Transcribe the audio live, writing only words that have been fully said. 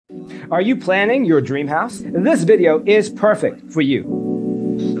Are you planning your dream house? This video is perfect for you.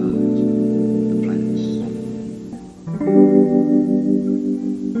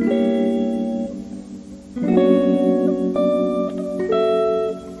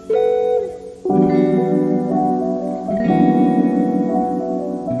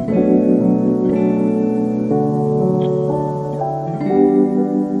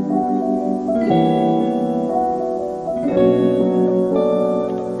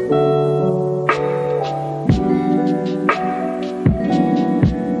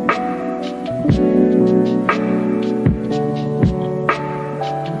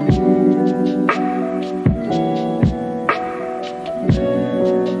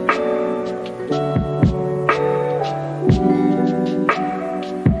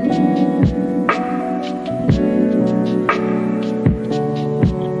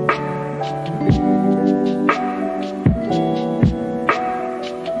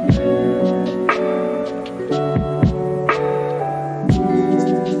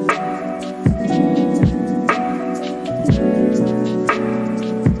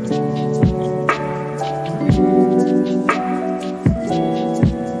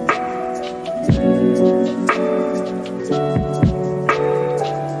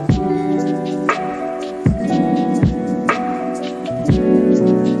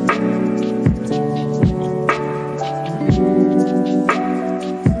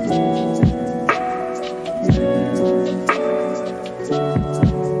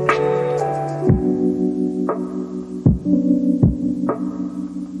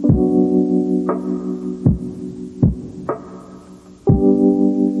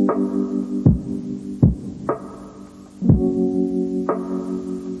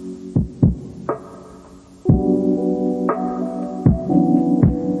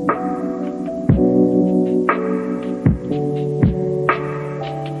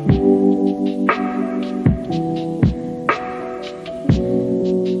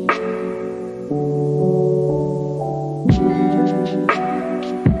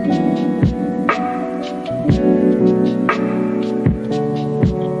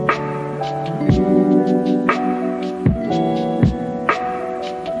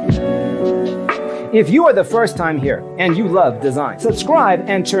 If you are the first time here and you love design, subscribe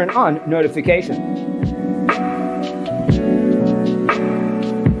and turn on notifications.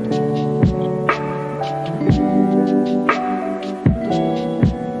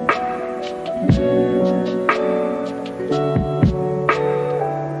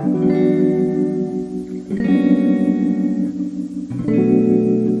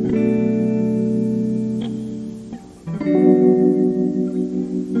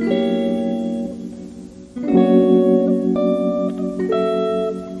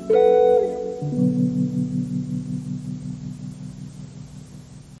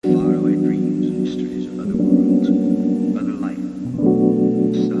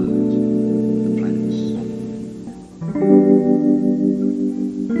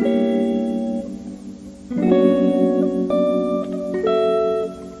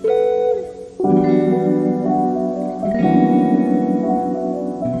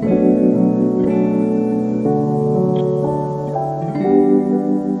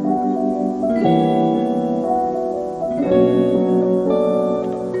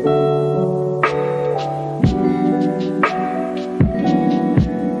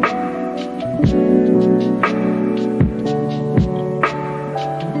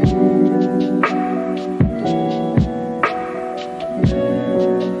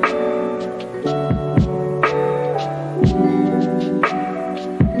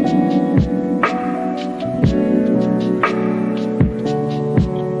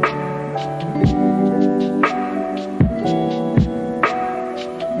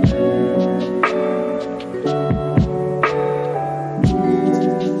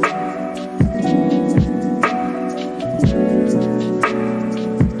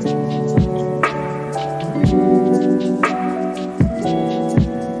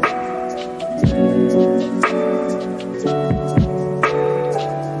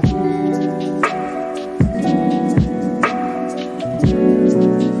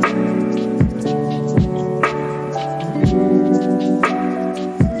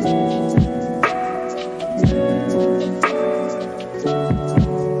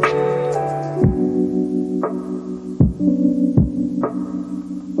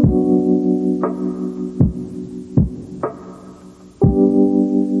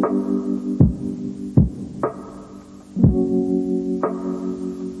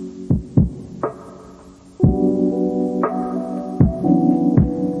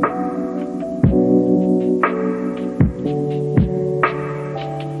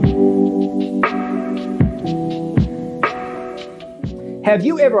 Have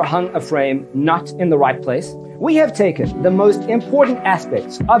you ever hung a frame not in the right place? We have taken the most important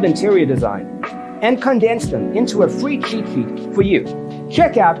aspects of interior design and condensed them into a free cheat sheet for you.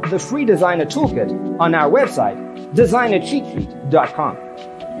 Check out the free designer toolkit on our website, designercheatsheet.com.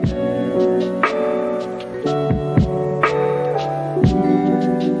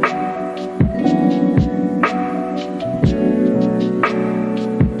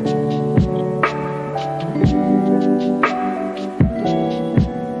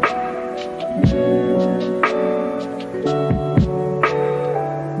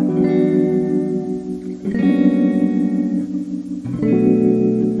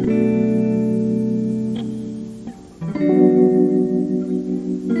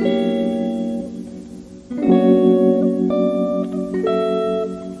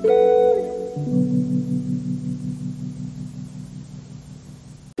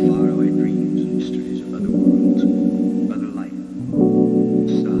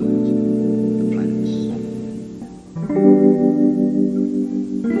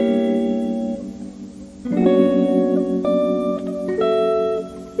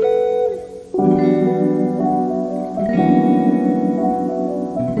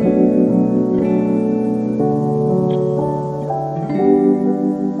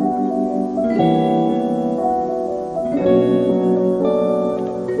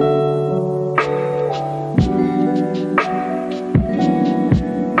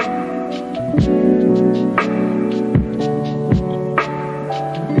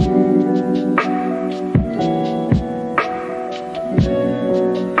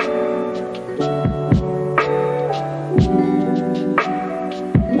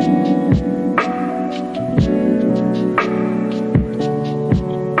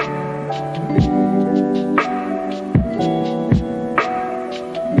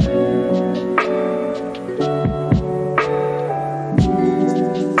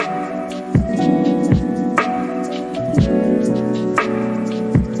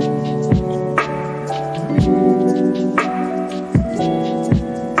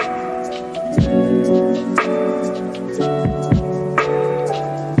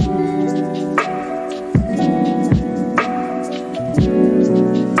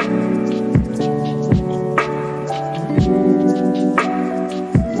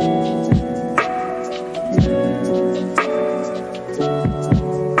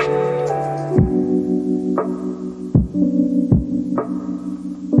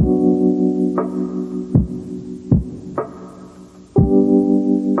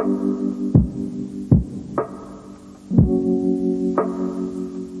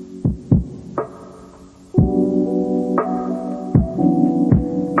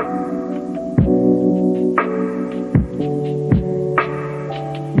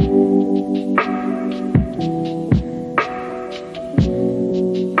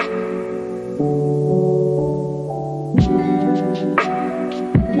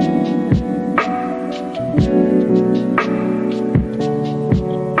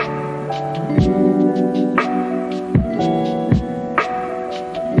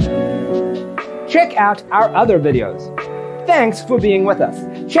 Check out our other videos. Thanks for being with us.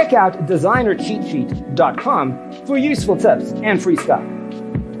 Check out designercheatsheet.com for useful tips and free stuff.